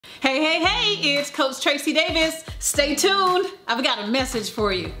Hey, hey, hey, it's Coach Tracie Davis. Stay tuned. I've got a message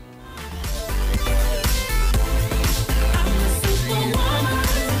for you.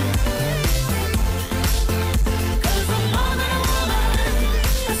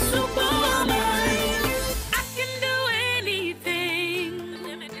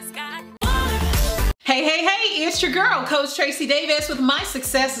 Hey, hey, hey, it's your girl, Coach Tracie Davis with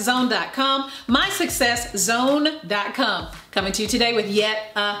MySuccessZone.com, MySuccessZone.com, coming to you today with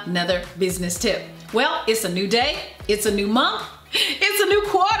yet another business tip. Well, it's a new day, it's a new month, it's a new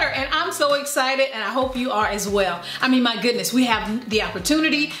quarter, and I'm so excited, and I hope you are as well. I mean, my goodness, we have the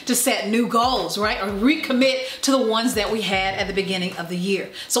opportunity to set new goals, right? Or recommit to the ones that we had at the beginning of the year.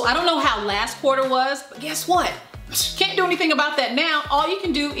 So I don't know how last quarter was, but guess what? Can't do anything about that now. All you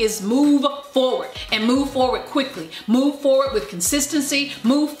can do is move forward and move forward quickly. Move forward with consistency,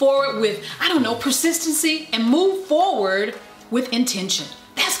 move forward with, persistency, and move forward with intention.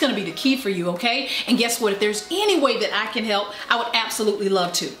 That's gonna be the key for you, okay? And guess what? If there's any way that I can help, I would absolutely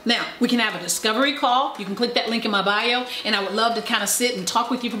love to. Now, we can have a discovery call. You can click that link in my bio, and I would love to kind of sit and talk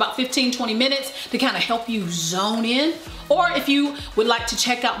with you for about 15, 20 minutes to kind of help you zone in. Or if you would like to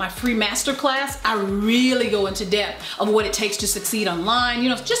check out my free masterclass, I really go into depth of what it takes to succeed online.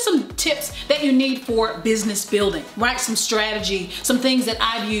 Just some tips that you need for business building, right? Some strategy, some things that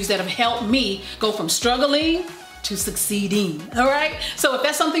I've used that have helped me go from struggling to succeeding, all right? So if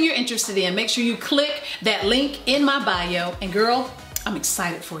that's something you're interested in, make sure you click that link in my bio, and girl, I'm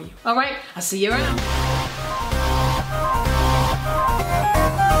excited for you, all right? I'll see you around.